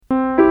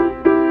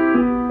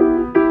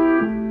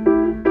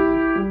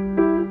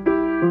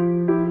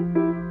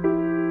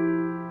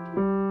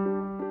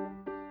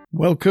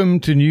Welcome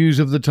to News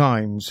of the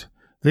Times.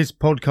 This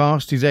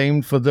podcast is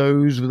aimed for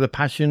those with a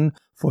passion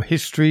for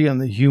history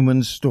and the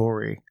human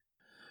story.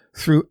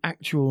 Through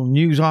actual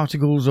news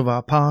articles of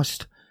our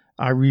past,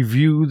 I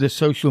review the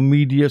social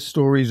media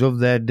stories of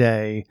their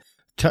day,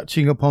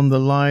 touching upon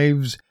the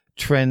lives,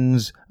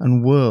 trends,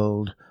 and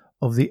world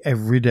of the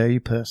everyday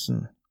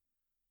person.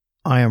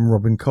 I am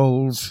Robin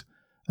Coles,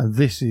 and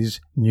this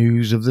is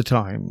News of the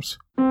Times.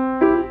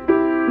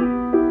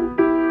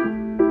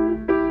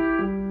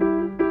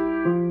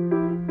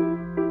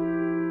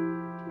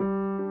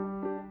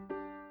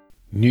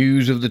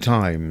 News of the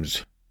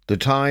Times. The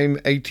Time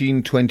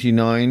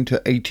 1829 to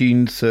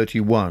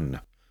 1831.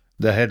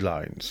 The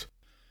headlines.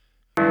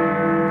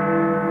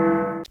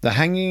 The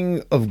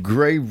hanging of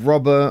grave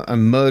robber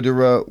and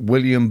murderer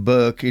William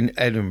Burke in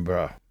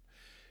Edinburgh.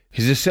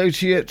 His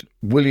associate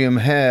William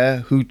Hare,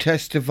 who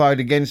testified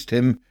against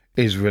him,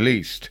 is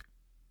released.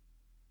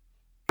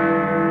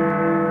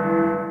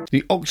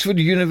 The Oxford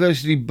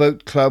University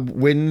Boat Club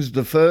wins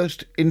the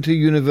first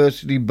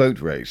inter-university boat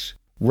race,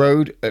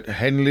 rowed at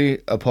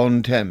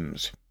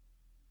Henley-upon-Thames.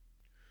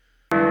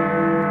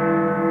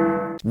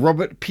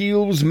 Robert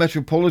Peel's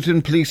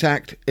Metropolitan Police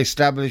Act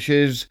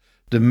establishes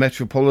the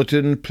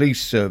Metropolitan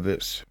Police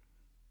Service.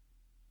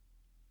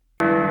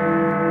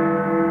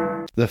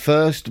 The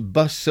first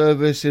bus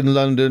service in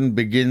London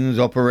begins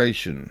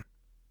operation.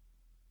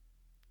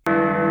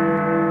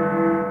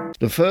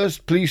 The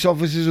first police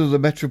officers of the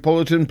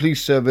Metropolitan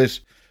Police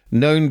Service,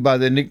 known by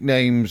the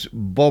nicknames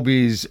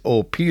Bobbies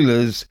or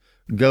Peelers,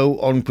 go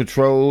on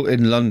patrol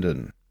in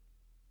London.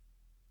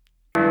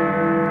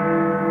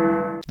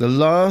 The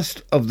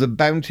last of the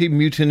Bounty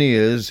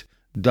mutineers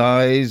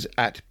dies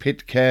at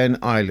Pitcairn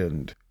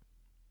Island.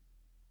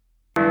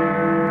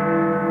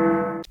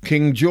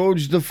 King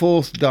George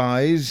IV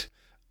dies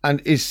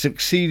and is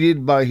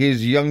succeeded by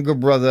his younger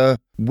brother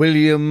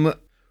William.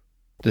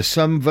 The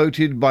sum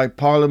voted by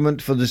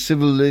Parliament for the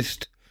civil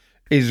list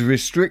is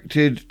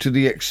restricted to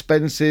the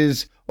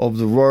expenses of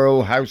the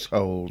royal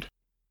household.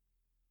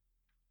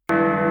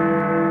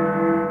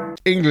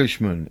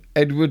 Englishman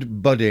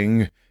Edward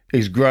Budding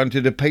is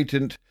granted a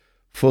patent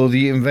for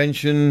the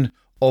invention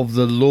of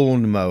the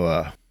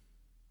lawn-mower.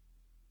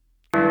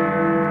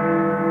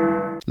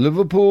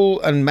 Liverpool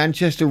and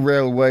Manchester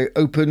Railway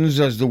opens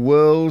as the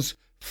world's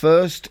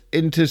first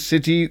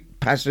intercity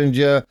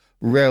passenger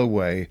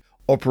railway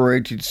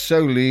operated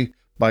solely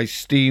by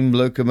steam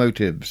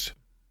locomotives.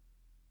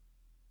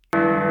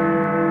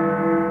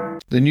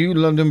 The new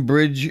London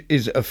Bridge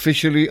is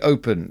officially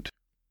opened.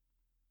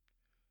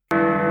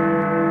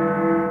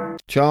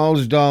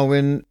 Charles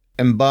Darwin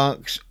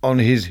embarks on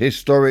his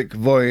historic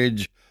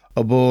voyage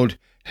aboard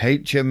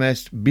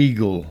HMS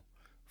Beagle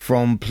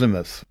from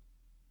Plymouth.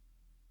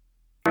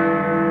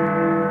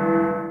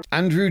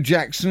 Andrew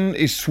Jackson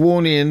is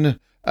sworn in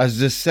as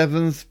the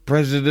 7th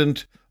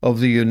President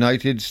of the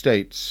United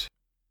States.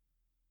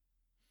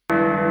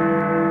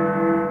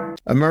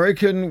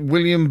 American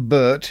William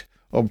Burt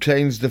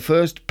obtains the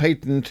first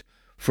patent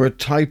for a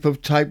type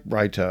of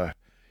typewriter.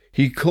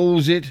 He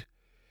calls it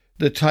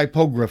the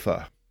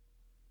typographer.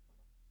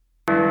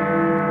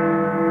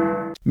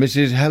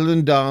 Mrs.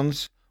 Helen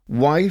Dance,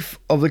 wife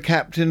of the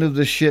captain of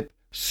the ship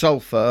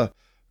Sulphur,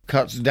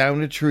 cuts down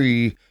a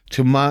tree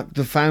to mark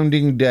the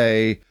founding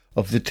day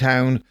of the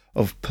town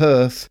of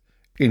Perth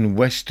in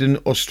Western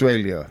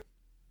Australia.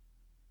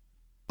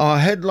 Our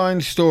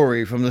headline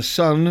story from The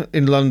Sun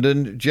in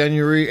London,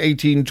 January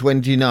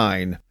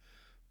 1829.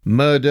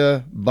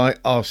 Murder by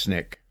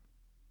arsenic.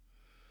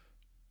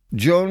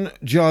 John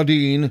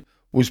Jardine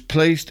was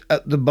placed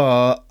at the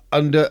bar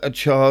under a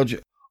charge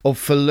of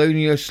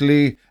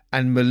feloniously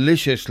and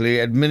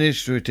maliciously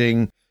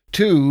administering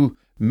to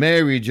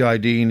Mary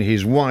Jardine,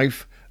 his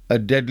wife, a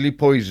deadly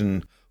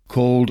poison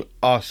called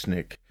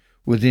arsenic,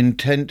 with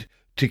intent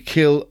to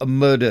kill and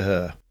murder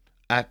her,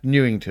 at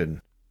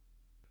Newington.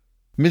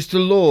 Mr.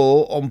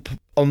 Law,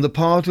 on the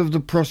part of the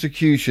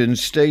prosecution,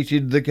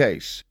 stated the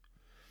case.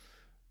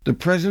 The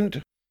present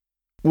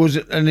was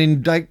an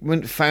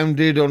indictment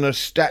founded on a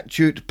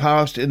statute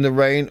passed in the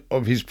reign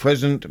of His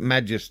present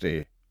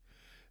Majesty,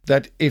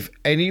 that if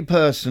any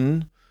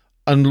person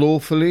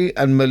unlawfully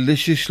and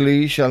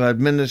maliciously shall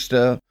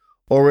administer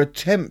or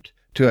attempt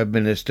to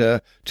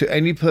administer to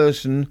any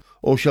person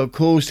or shall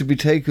cause to be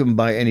taken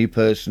by any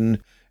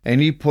person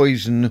any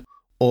poison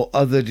or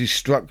other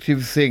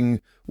destructive thing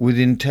with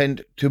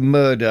intent to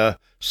murder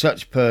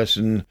such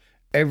person,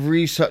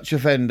 every such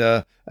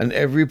offender and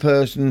every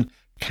person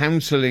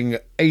counselling,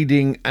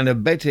 aiding and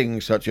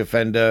abetting such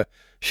offender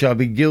shall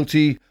be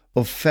guilty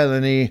of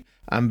felony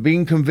and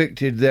being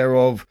convicted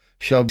thereof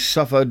shall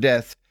suffer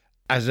death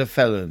as a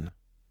felon.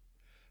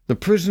 The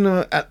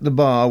prisoner at the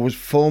bar was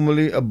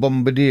formerly a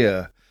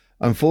bombardier,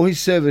 and for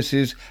his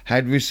services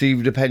had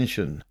received a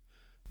pension.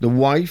 The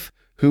wife,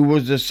 who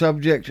was the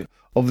subject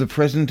of the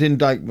present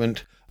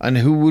indictment, and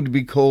who would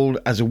be called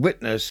as a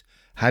witness,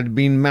 had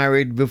been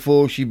married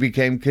before she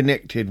became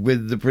connected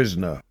with the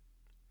prisoner.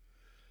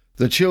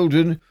 The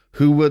children,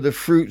 who were the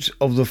fruits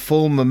of the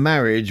former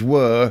marriage,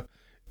 were,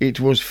 it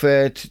was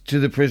fair to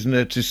the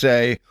prisoner to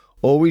say,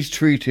 always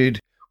treated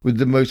with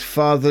the most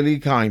fatherly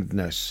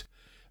kindness.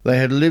 They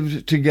had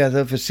lived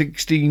together for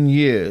 16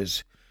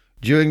 years.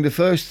 During the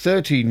first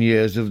 13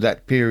 years of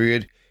that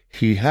period,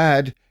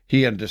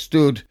 he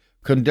understood,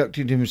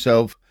 conducted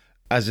himself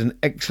as an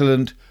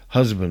excellent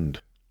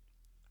husband.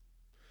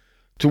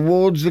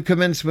 Towards the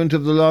commencement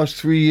of the last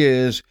 3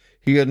 years,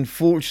 he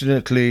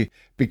unfortunately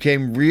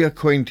became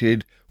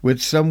reacquainted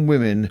with some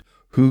women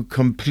who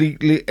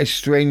completely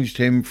estranged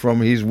him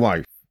from his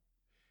wife.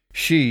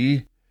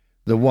 She,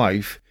 the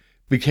wife,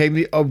 became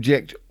the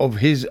object of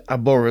his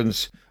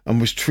abhorrence and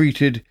was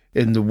treated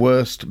in the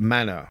worst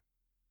manner.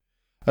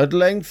 At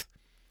length,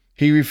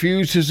 he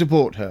refused to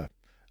support her,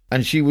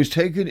 and she was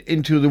taken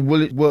into the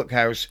Woolwich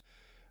workhouse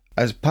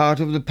as part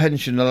of the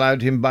pension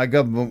allowed him by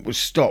government was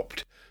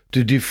stopped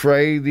to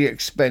defray the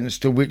expense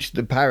to which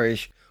the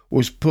parish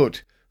was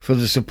put for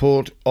the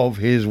support of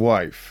his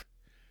wife.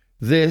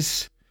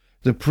 This,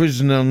 the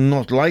prisoner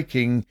not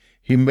liking,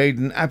 he made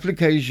an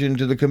application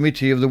to the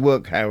committee of the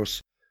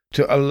workhouse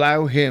to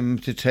allow him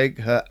to take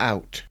her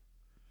out.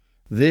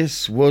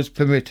 This was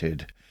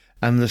permitted,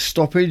 and the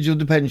stoppage of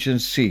the pension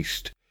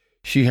ceased.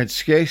 She had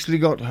scarcely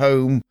got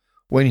home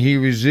when he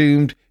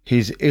resumed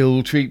his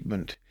ill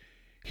treatment.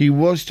 He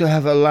was to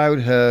have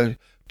allowed her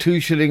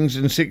 2 shillings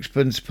and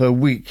 6pence per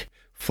week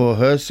for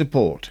her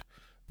support,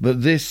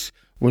 but this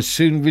was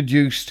soon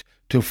reduced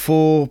to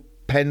 4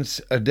 pence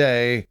a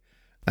day,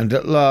 and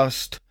at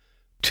last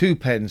 2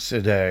 pence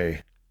a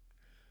day.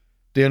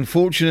 The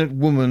unfortunate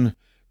woman,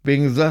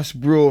 being thus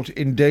brought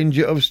in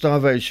danger of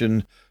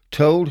starvation,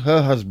 told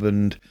her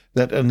husband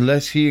that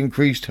unless he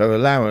increased her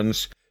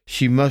allowance,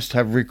 she must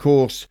have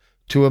recourse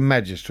to a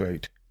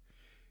magistrate.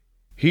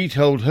 He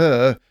told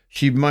her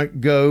she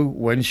might go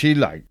when she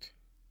liked.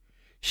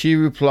 She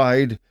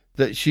replied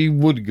that she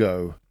would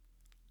go.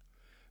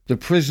 The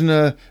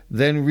prisoner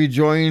then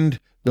rejoined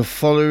the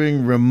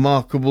following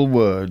remarkable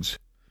words: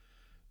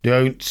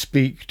 "Don't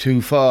speak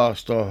too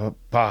fast, or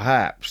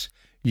perhaps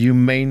you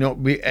may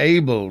not be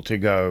able to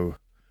go."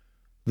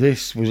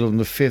 This was on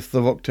the 5th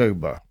of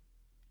October.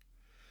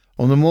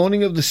 On the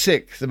morning of the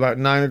 6th, about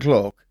 9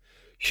 o'clock,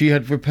 she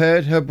had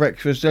prepared her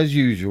breakfast as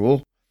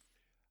usual,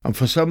 and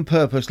for some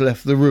purpose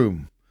left the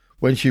room.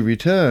 When she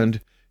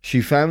returned,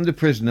 she found the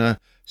prisoner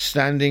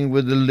standing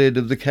with the lid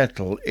of the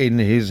kettle in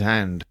his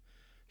hand,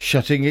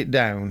 shutting it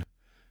down.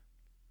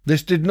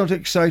 This did not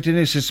excite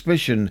any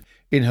suspicion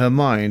in her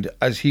mind,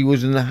 as he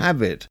was in the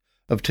habit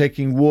of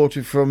taking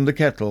water from the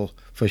kettle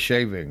for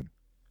shaving.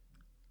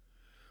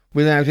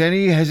 Without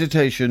any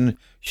hesitation,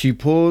 she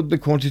poured the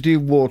quantity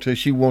of water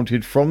she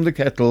wanted from the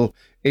kettle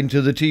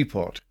into the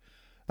teapot,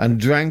 and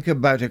drank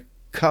about 1.5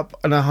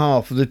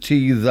 cups of the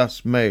tea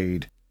thus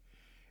made.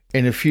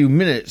 In a few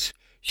minutes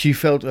she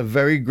felt a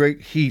very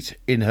great heat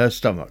in her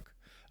stomach,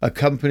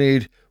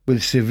 accompanied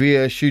with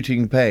severe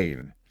shooting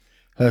pain.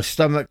 Her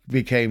stomach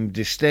became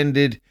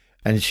distended,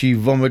 and she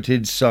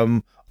vomited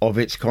some of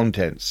its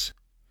contents.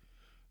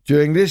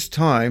 During this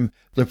time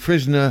the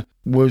prisoner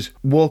was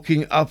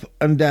walking up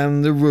and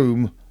down the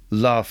room,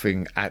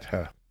 laughing at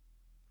her.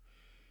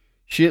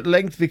 She at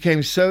length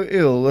became so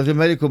ill that a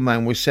medical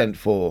man was sent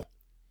for.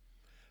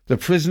 The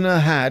prisoner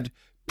had,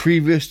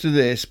 previous to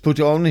this, put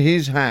on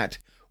his hat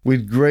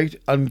with great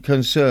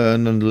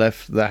unconcern and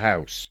left the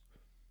house.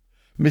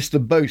 Mr.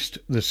 Boast,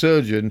 the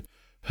surgeon,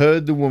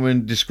 heard the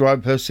woman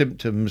describe her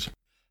symptoms,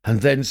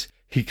 and thence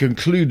he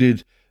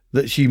concluded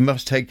that she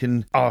must take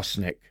an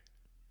arsenic.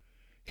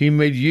 He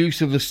made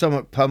use of the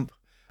stomach pump,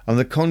 and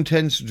the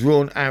contents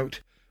drawn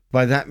out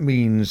by that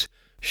means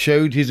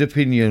showed his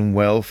opinion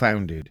well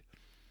founded.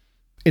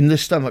 In the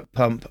stomach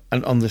pump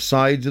and on the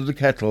sides of the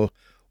kettle,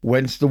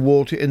 whence the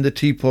water in the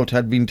teapot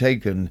had been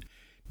taken,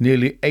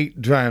 nearly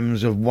 8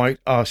 drachms of white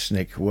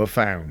arsenic were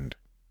found.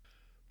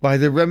 By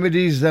the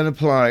remedies then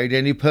applied,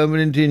 any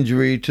permanent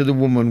injury to the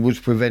woman was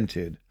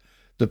prevented.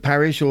 The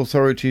parish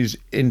authorities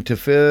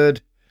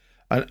interfered,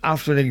 and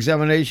after an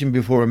examination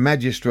before a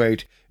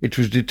magistrate, it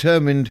was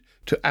determined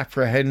to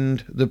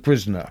apprehend the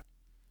prisoner.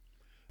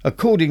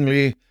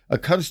 Accordingly, a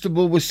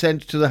constable was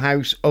sent to the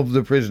house of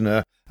the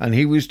prisoner, and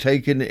he was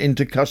taken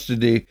into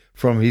custody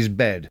from his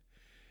bed.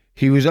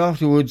 He was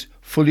afterwards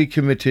fully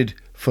committed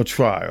for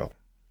trial.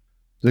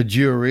 The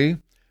jury,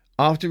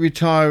 after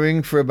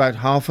retiring for about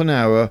half an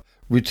hour,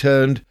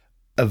 returned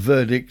a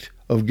verdict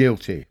of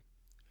guilty.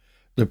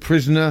 The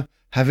prisoner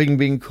having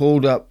been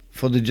called up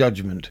for the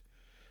judgment,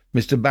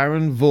 Mr.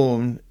 Baron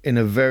Vaughan, in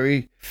a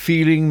very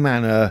feeling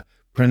manner,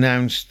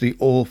 pronounced the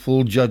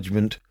awful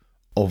judgment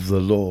of the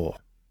law.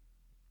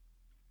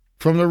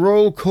 From the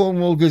Royal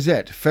Cornwall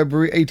Gazette,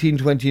 February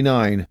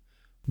 1829,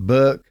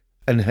 Burke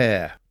and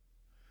Hare.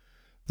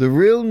 The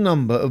real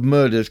number of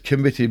murders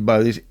committed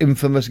by this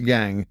infamous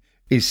gang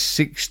is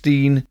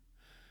 16.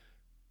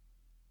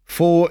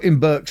 4 in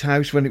Burke's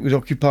house when it was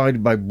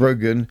occupied by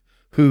Brogan,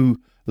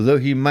 who, though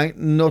he might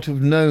not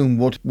have known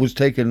what was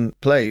taking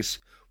place,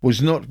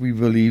 was not, we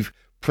believe,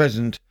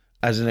 present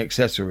as an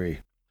accessory.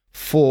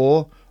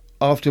 4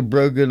 after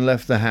Brogan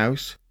left the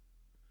house.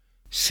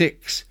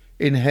 6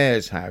 in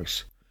Hare's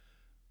house.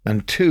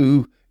 and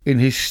 2 in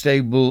his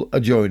stable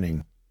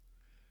adjoining.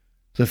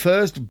 The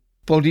first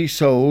body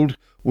sold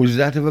was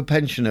that of a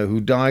pensioner who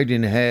died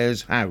in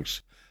Hare's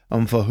house,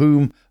 and for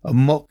whom a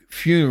mock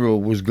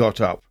funeral was got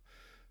up,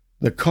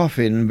 the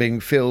coffin being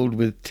filled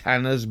with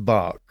tanner's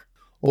bark.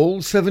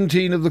 All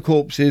 17 of the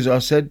corpses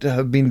are said to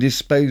have been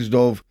disposed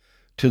of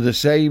to the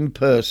same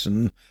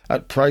person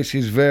at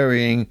prices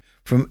varying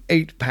from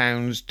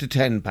 £8 to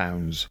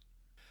 £10.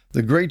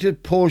 The greater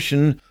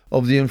portion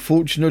of the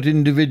unfortunate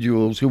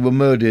individuals who were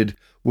murdered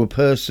were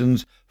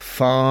persons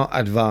far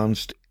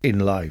advanced in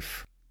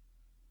life.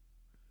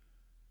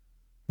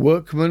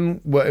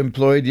 Workmen were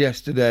employed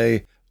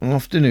yesterday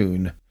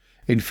afternoon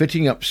in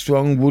fitting up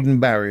strong wooden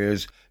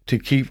barriers to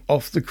keep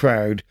off the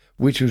crowd,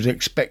 which was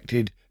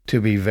expected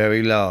to be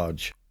very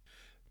large.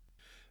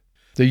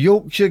 The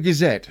Yorkshire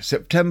Gazette,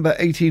 September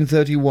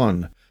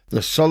 1831.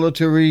 The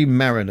Solitary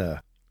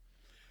Mariner.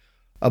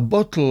 A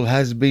bottle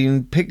has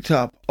been picked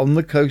up on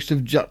the coast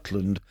of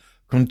Jutland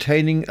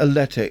containing a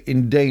letter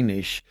in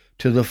Danish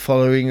to the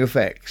following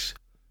effects: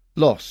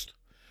 lost.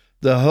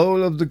 The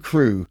whole of the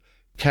crew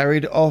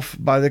carried off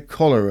by the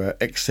cholera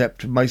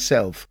except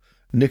myself,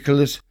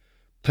 Nicholas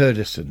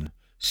Pedersen,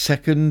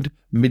 second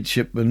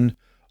midshipman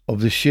of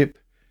the ship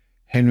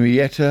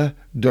Henrietta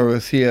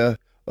Dorothea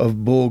of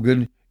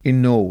Borgen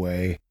in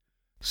Norway,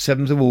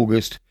 7th of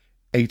August,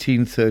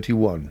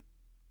 1831.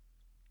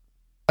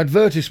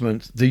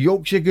 Advertisement. The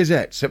Yorkshire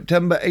Gazette,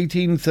 September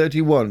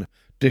 1831.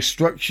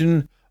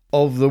 Destruction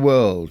of the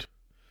world.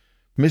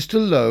 Mr.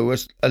 Lowe,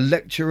 a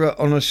lecturer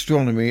on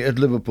astronomy at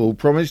Liverpool,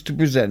 promised to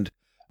present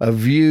a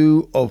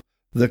view of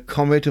the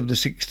comet of the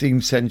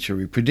 16th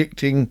century,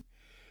 predicting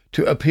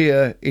to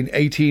appear in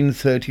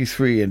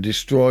 1833 and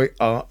destroy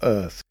our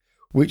Earth,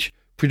 which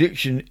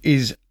prediction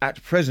is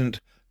at present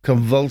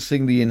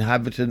convulsing the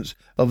inhabitants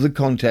of the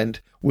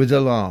continent with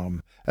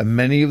alarm, and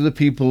many of the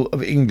people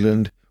of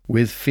England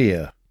with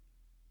fear.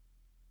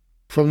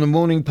 From the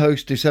Morning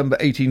Post, December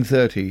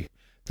 1830,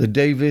 the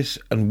Davis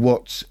and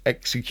Watts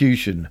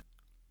execution.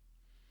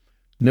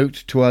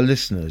 Note to our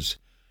listeners,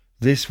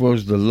 this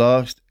was the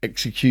last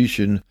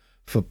execution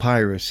for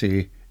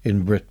piracy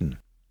in Britain.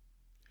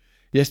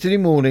 Yesterday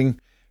morning,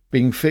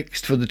 being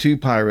fixed for the 2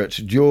 pirates,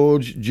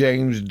 George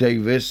James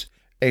Davis,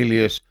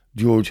 alias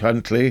George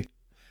Huntley,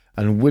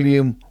 and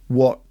William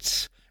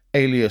Watts,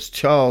 alias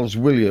Charles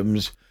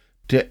Williams,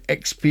 to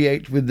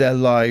expiate with their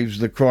lives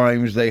the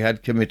crimes they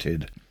had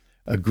committed.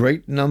 A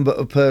great number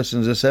of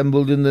persons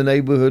assembled in the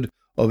neighbourhood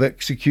of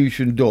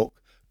Execution Dock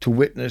to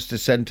witness the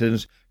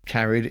sentence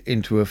carried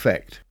into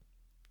effect.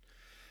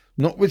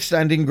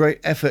 Notwithstanding great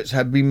efforts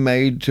had been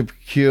made to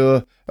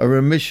procure a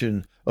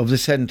remission of the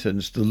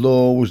sentence, the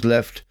law was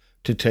left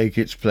to take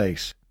its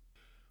place.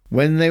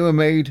 When they were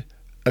made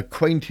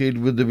acquainted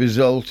with the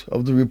result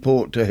of the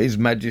report to His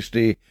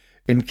Majesty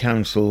in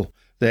Council,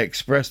 they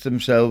expressed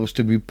themselves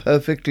to be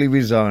perfectly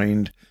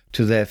resigned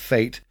to their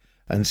fate,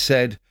 and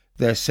said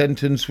their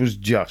sentence was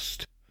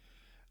just,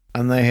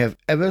 and they have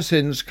ever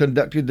since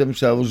conducted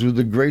themselves with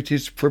the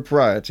greatest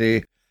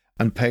propriety,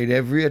 and paid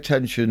every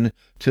attention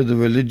to the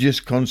religious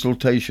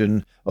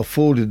consultation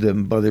afforded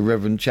them by the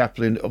Reverend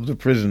Chaplain of the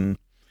prison,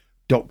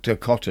 Dr.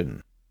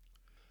 Cotton.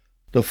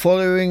 The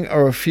following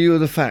are a few of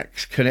the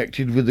facts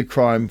connected with the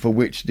crime for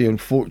which the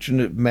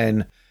unfortunate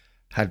men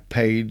had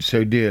paid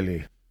so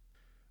dearly.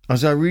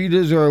 As our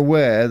readers are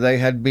aware, they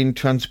had been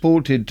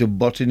transported to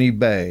Botany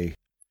Bay,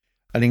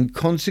 and in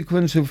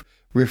consequence of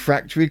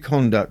refractory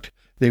conduct,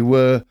 they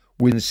were,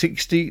 with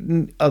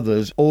 16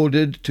 others,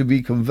 ordered to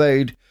be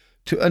conveyed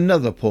to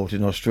another port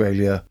in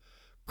Australia,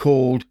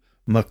 called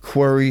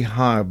Macquarie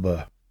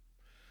Harbour.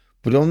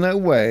 But on their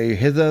way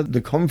hither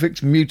the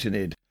convicts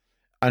mutinied,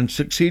 and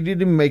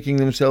succeeded in making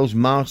themselves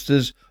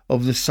masters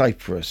of the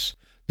Cyprus,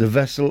 the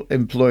vessel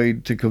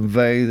employed to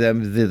convey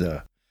them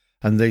thither,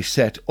 and they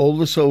set all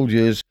the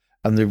soldiers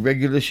and the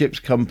regular ship's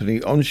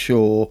company on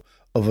shore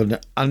of an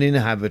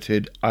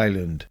uninhabited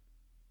island.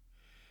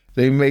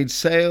 They made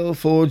sail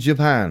for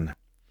Japan,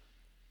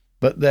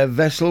 but their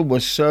vessel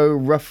was so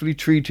roughly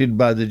treated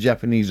by the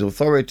Japanese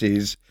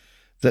authorities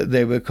that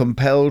they were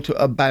compelled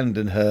to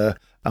abandon her,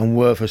 and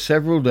were for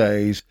several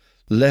days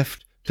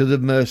left to the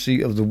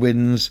mercy of the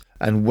winds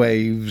and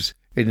waves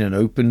in an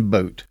open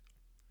boat.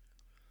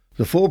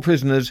 The 4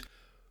 prisoners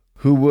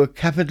who were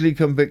capitally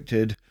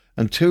convicted,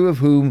 and 2 of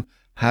whom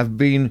have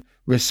been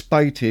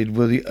respited,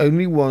 were the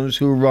only ones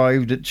who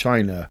arrived at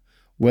China,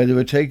 where they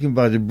were taken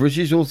by the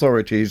British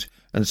authorities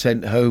and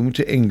sent home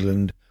to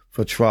England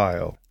for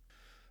trial.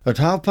 At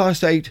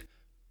 8:30,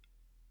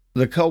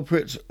 the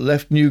culprits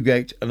left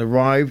Newgate and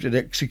arrived at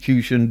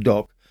Execution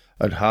Dock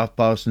at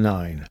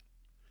 9:30.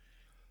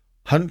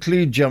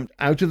 Huntley jumped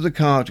out of the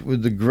cart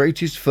with the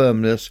greatest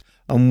firmness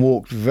and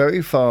walked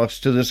very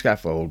fast to the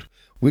scaffold,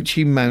 which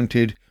he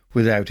mounted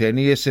without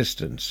any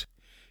assistance.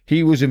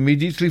 He was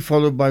immediately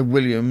followed by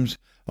Williams,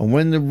 and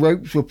when the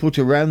ropes were put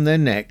around their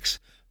necks,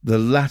 the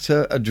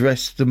latter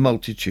addressed the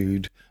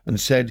multitude and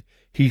said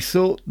he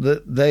thought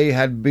that they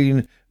had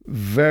been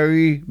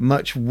very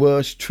much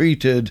worse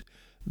treated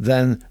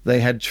than they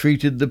had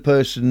treated the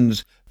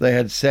persons they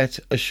had set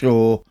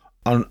ashore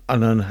on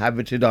an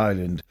uninhabited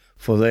island,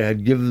 for they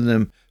had given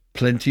them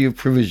plenty of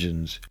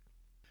provisions.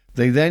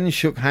 They then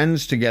shook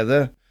hands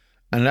together,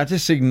 and at a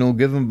signal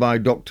given by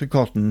Dr.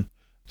 Cotton,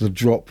 the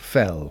drop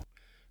fell.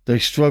 They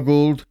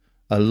struggled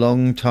a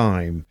long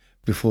time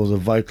before the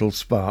vital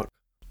spark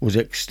was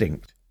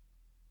extinct.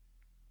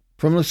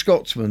 From the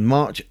Scotsman,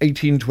 March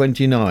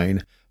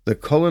 1829, the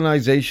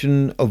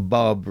colonisation of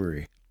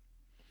Barbary.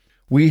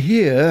 We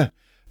hear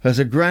there's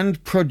a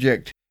grand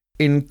project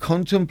in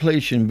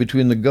contemplation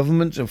between the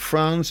governments of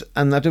France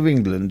and that of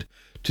England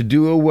to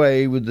do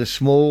away with the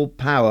small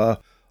power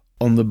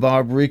on the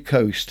Barbary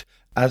coast,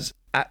 as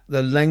at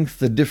the length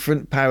the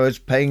different powers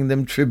paying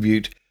them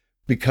tribute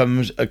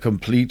becomes a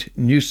complete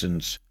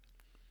nuisance.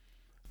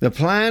 The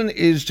plan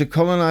is to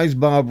colonise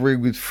Barbary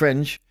with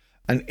French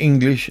and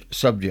English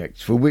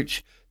subjects, for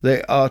which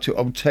they are to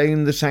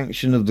obtain the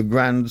sanction of the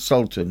Grand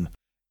Sultan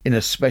in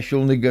a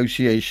special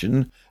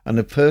negotiation, and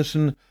a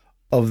person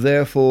of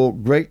therefore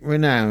great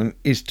renown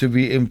is to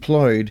be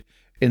employed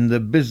in the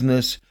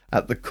business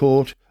at the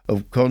court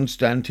of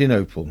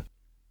Constantinople.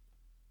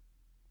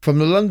 From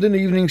the London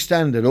Evening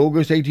Standard,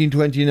 August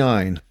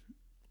 1829.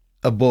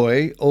 A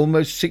boy,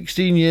 almost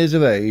 16 years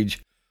of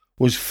age,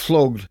 was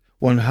flogged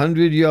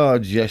 100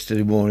 yards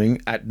yesterday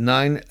morning at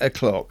 9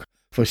 o'clock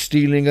for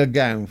stealing a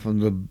gown from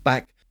the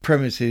back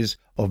premises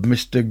of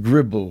Mr.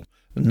 Gribble,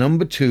 No.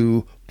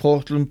 2,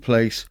 Portland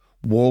Place,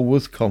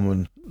 Walworth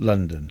Common,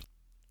 London.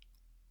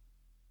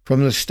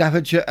 From the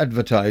Staffordshire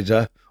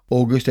Advertiser,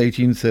 August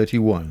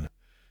 1831.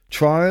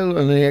 Trial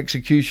and the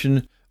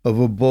execution of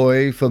a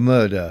boy for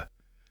murder,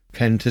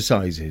 Kent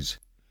Assizes.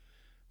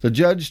 The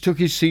judge took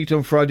his seat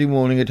on Friday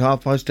morning at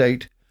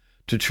 8:30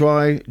 to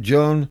try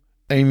John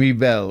Amy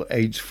Bell,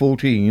 aged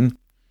 14,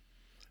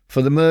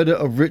 for the murder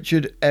of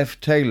Richard F.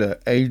 Taylor,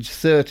 aged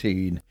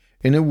 13,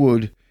 in a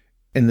wood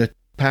in the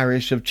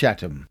parish of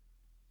Chatham.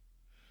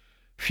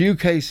 Few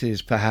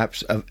cases,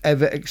 perhaps, have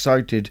ever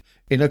excited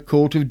in a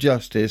court of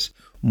justice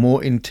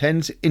more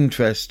intense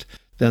interest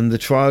than the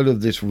trial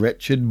of this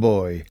wretched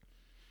boy.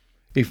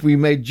 If we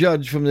may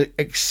judge from the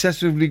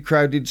excessively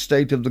crowded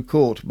state of the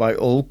court by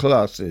all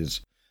classes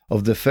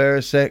of the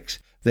fair sex,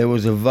 there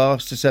was a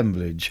vast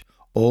assemblage,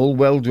 all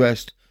well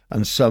dressed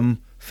and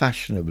some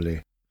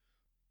fashionably.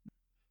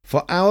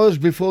 For hours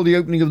before the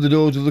opening of the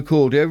doors of the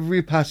court,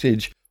 every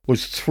passage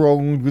was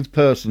thronged with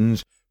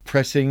persons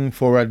pressing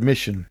for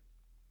admission,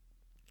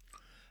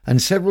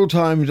 and several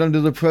times under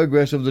the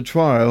progress of the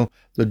trial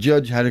the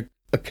judge had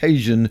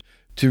occasion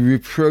to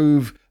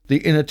reprove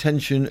the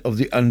inattention of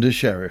the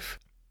under-sheriff.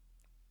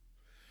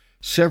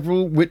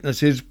 Several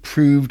witnesses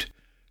proved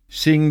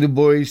seeing the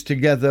boys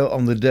together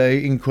on the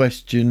day in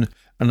question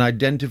and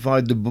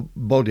identified the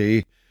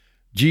body.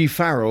 G.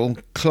 Farrell,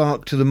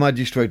 clerk to the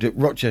magistrate at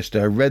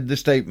Rochester, read the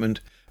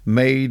statement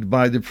made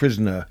by the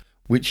prisoner,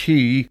 which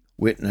he,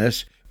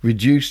 witness,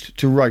 reduced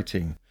to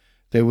writing.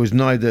 There was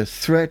neither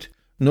threat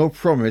nor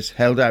promise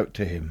held out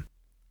to him.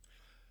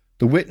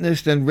 The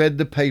witness then read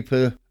the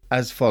paper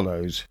as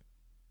follows.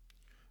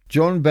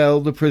 John Bell,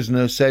 the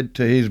prisoner, said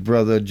to his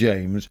brother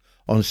James,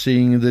 on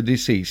seeing the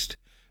deceased,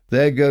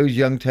 "There goes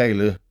young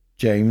Taylor,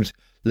 James.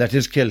 Let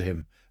us kill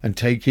him, and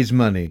take his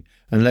money,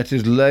 and let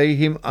us lay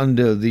him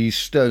under these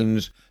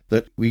stones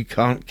that we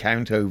can't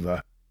count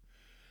over."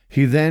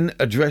 He then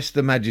addressed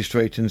the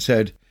magistrate and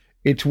said,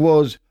 "It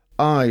was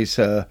I,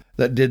 sir,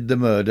 that did the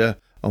murder,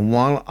 and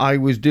while I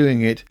was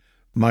doing it,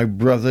 my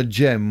brother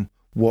Jem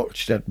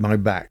watched at my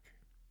back.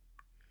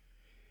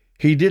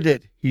 He did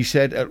it," he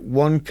said, "at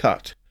one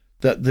cut,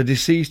 that the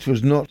deceased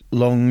was not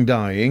long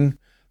dying.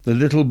 The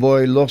little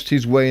boy lost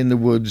his way in the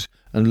woods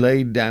and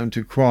laid down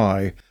to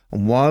cry,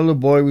 and while the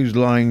boy was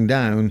lying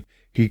down,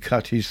 he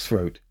cut his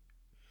throat.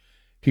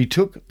 He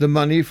took the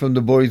money from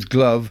the boy's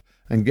glove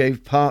and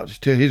gave part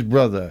to his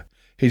brother.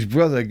 His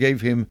brother gave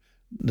him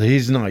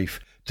his knife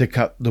to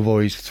cut the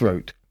boy's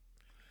throat.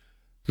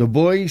 The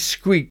boy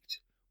squeaked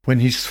when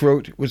his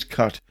throat was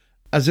cut,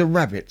 as a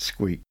rabbit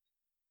squeaked.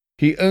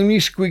 He only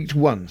squeaked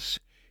once.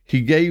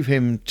 He gave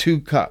him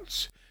 2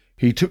 cuts.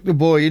 He took the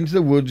boy into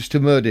the woods to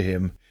murder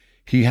him.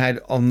 He had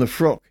on the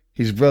frock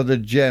his brother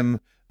Jem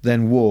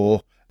then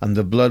wore, and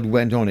the blood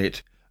went on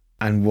it,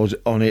 and was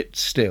on it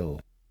still.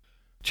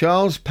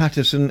 Charles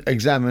Patterson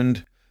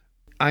examined.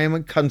 I am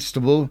a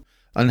constable,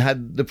 and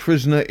had the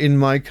prisoner in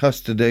my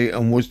custody,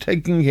 and was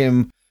taking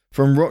him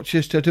from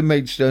Rochester to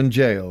Maidstone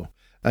jail,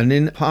 and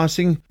in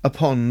passing a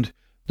pond,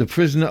 the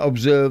prisoner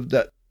observed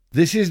that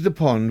this is the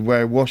pond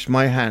where I washed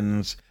my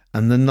hands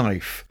and the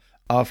knife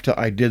after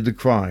I did the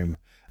crime,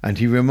 and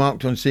he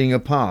remarked on seeing a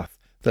path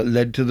that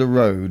led to the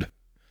road.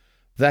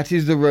 That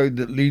is the road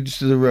that leads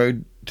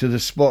to the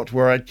spot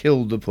where I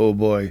killed the poor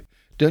boy.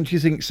 Don't you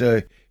think,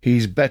 sir,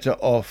 he's better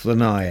off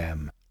than I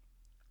am?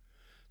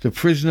 The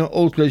prisoner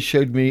also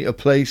showed me a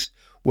place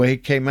where he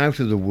came out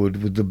of the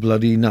wood with the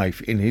bloody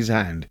knife in his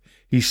hand,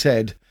 he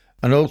said,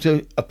 and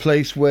also a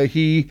place where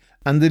he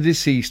and the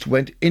deceased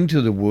went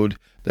into the wood,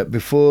 that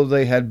before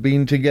they had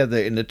been together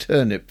in a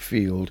turnip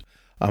field,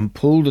 and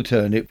pulled a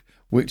turnip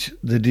which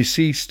the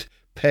deceased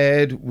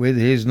pared with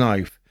his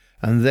knife,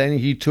 and then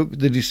he took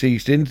the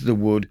deceased into the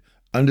wood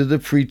under the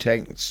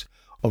pretext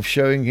of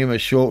showing him a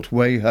short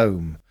way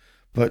home.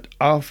 But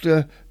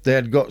after they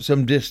had got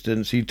some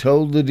distance, he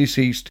told the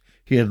deceased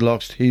he had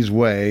lost his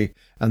way,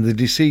 and the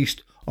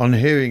deceased, on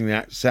hearing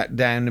that, sat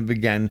down and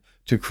began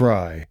to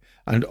cry,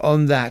 and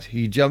on that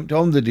he jumped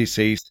on the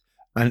deceased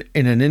and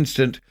in an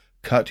instant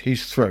cut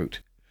his throat.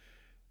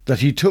 That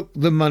he took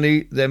the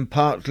money then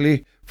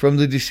partly from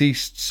the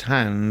deceased's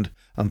hand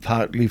and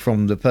partly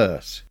from the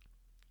purse.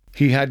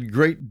 He had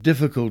great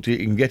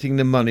difficulty in getting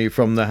the money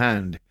from the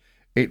hand.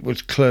 It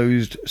was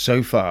closed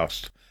so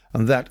fast,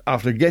 and that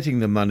after getting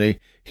the money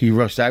he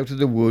rushed out of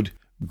the wood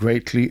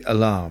greatly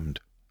alarmed.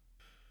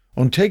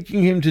 On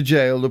taking him to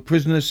jail, the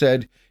prisoner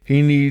said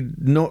he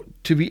need not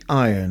to be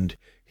ironed.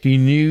 He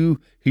knew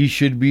he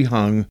should be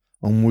hung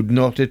and would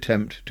not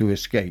attempt to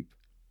escape.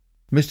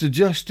 Mr.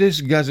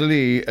 Justice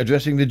Gazali,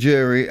 addressing the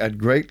jury at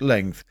great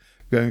length,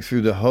 going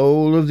through the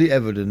whole of the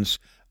evidence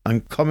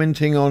and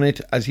commenting on it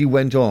as he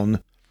went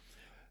on,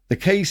 the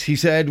case, he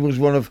said, was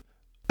one of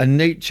a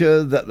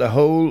nature that the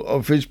whole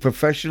of his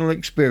professional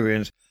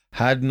experience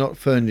had not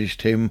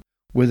furnished him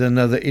with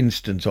another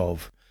instance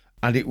of,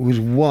 and it was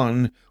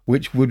one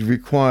which would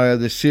require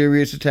the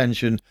serious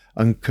attention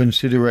and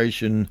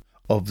consideration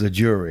of the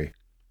jury.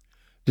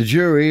 The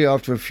jury,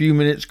 after a few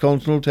minutes'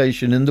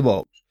 consultation in the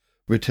box,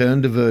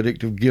 returned a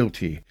verdict of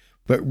guilty,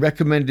 but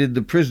recommended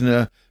the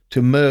prisoner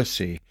to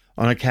mercy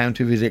on account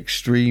of his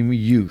extreme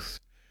youth,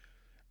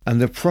 and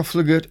the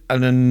profligate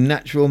and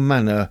unnatural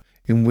manner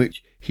in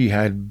which he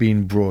had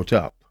been brought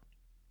up.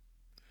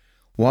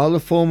 While the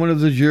foreman of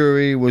the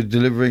jury was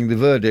delivering the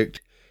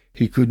verdict,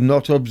 he could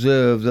not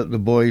observe that the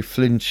boy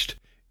flinched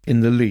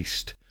in the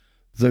least,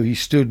 though he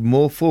stood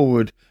more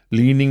forward,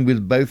 leaning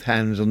with both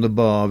hands on the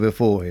bar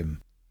before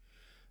him.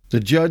 The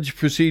judge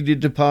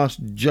proceeded to pass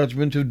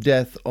judgment of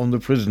death on the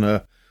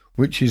prisoner,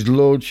 which his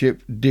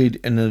lordship did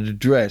in an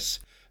address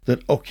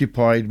that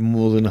occupied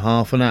more than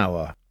half an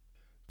hour.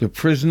 The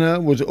prisoner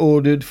was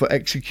ordered for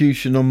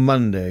execution on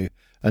Monday,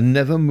 and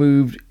never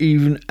moved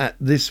even at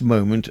this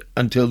moment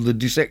until the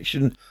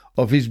dissection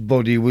of his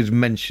body was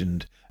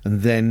mentioned,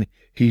 and then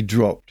he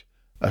dropped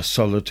a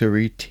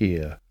solitary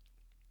tear.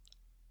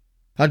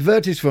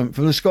 Advertisement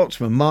from the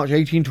Scotsman, March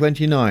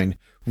 1829,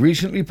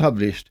 recently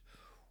published,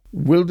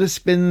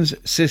 Wilderspin's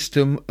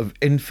System of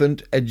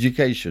Infant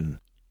Education,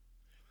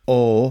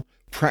 or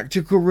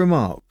Practical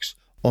Remarks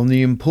on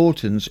the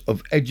Importance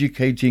of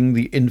Educating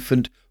the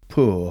Infant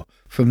Poor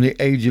from the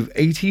age of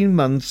 18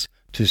 months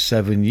to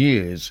 7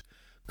 years,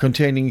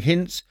 containing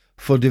hints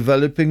for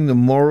developing the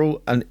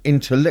moral and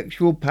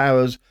intellectual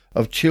powers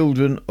of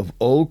children of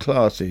all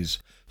classes,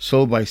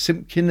 sold by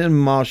Simpkin and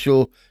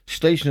Marshall,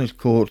 Stationers'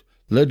 Court,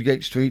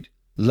 Ludgate Street,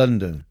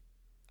 London.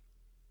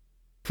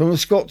 From the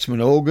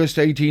Scotsman, August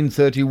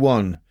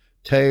 1831,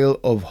 Tale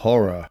of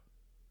Horror.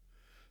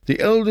 The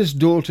eldest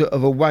daughter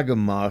of a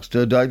waggon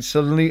master died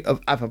suddenly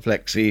of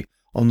apoplexy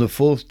on the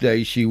 4th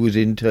day she was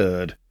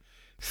interred.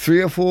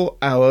 3 or 4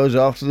 hours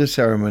after the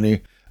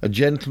ceremony, a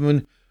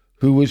gentleman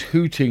who was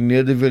hooting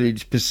near the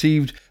village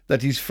perceived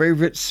that his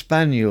favourite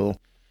spaniel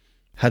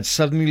had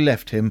suddenly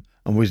left him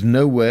and was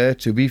nowhere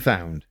to be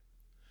found.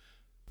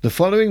 The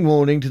following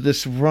morning, to the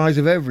surprise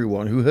of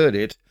everyone who heard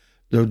it,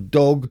 the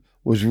dog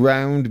was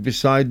round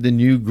beside the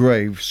new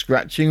grave,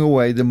 scratching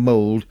away the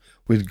mould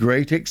with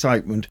great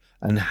excitement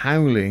and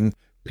howling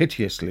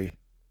piteously.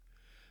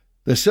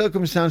 The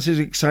circumstances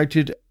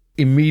excited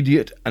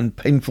immediate and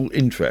painful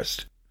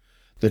interest.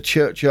 The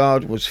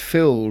churchyard was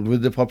filled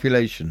with the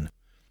population.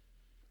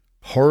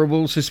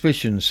 Horrible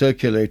suspicion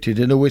circulated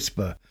in a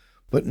whisper,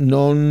 but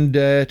none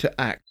dare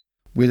to act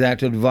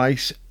without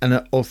advice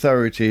and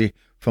authority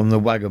from the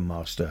waggon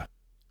master.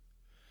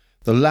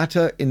 The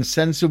latter,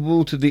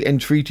 insensible to the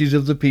entreaties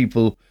of the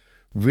people,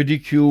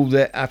 ridiculed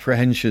their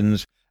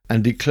apprehensions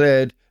and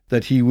declared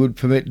that he would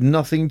permit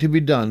nothing to be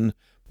done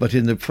but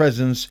in the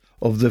presence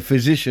of the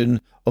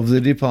physician of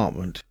the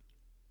department.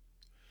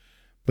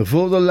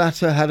 Before the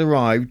latter had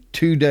arrived,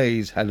 2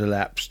 days had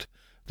elapsed.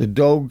 The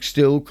dog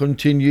still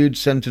continued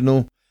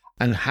sentinel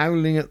and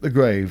howling at the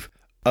grave,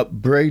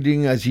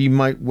 upbraiding as he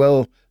might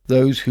well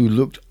those who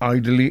looked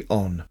idly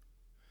on.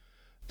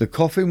 The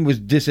coffin was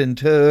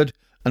disinterred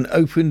and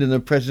opened in the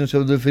presence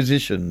of the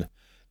physician.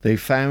 They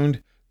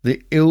found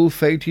the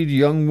ill-fated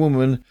young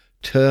woman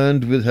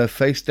turned with her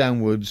face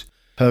downwards,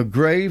 her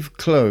grave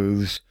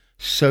clothes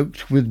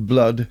soaked with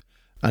blood,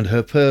 and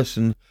her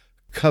person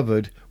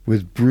covered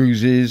with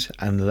bruises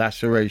and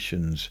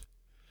lacerations.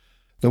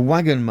 The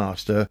waggon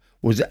master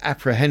was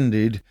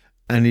apprehended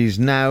and is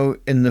now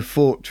in the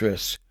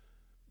fortress,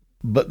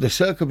 but the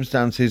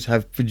circumstances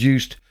have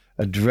produced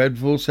a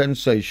dreadful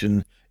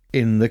sensation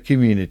in the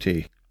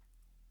community.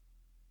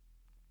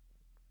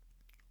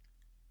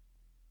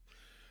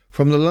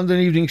 From the London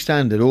Evening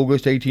Standard,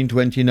 August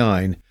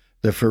 1829,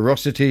 The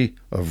Ferocity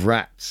of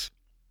Rats.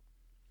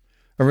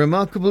 A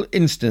remarkable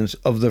instance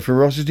of the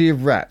ferocity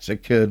of rats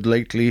occurred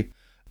lately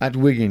at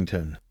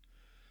Wigington.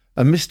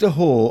 A Mr.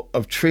 Hoare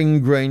of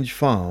Tring Grange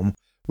Farm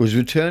was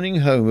returning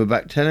home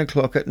about 10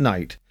 o'clock at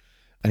night,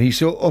 and he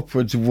saw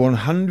upwards of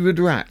 100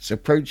 rats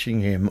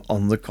approaching him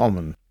on the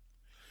common.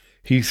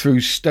 He threw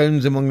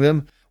stones among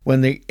them,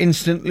 when they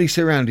instantly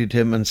surrounded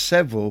him, and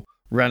several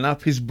ran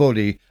up his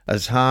body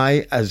as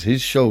high as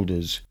his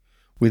shoulders.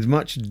 With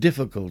much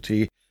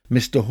difficulty,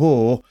 Mr.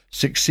 Hoare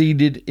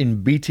succeeded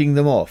in beating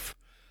them off.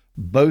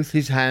 Both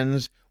his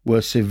hands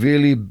were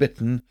severely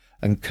bitten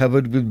and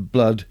covered with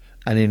blood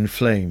and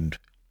inflamed.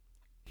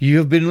 You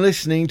have been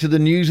listening to the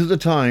News of the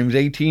Times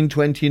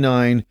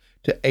 1829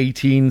 to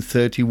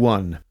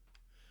 1831,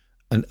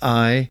 and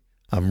I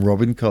am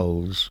Robin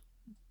Coles.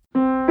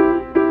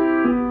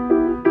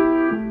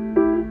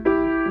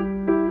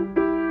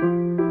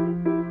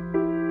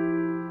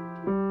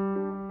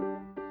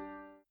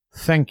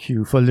 Thank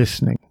you for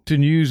listening to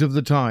News of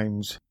the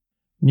Times.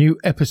 New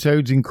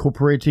episodes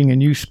incorporating a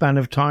new span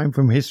of time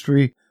from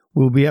history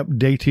will be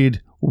updated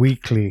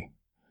weekly.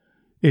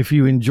 If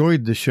you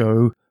enjoyed the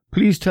show,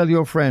 please tell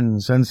your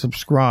friends and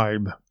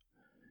subscribe.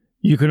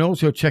 You can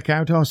also check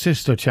out our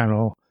sister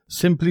channel,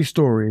 Simply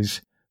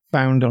Stories,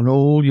 found on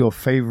all your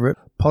favourite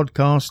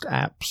podcast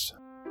apps.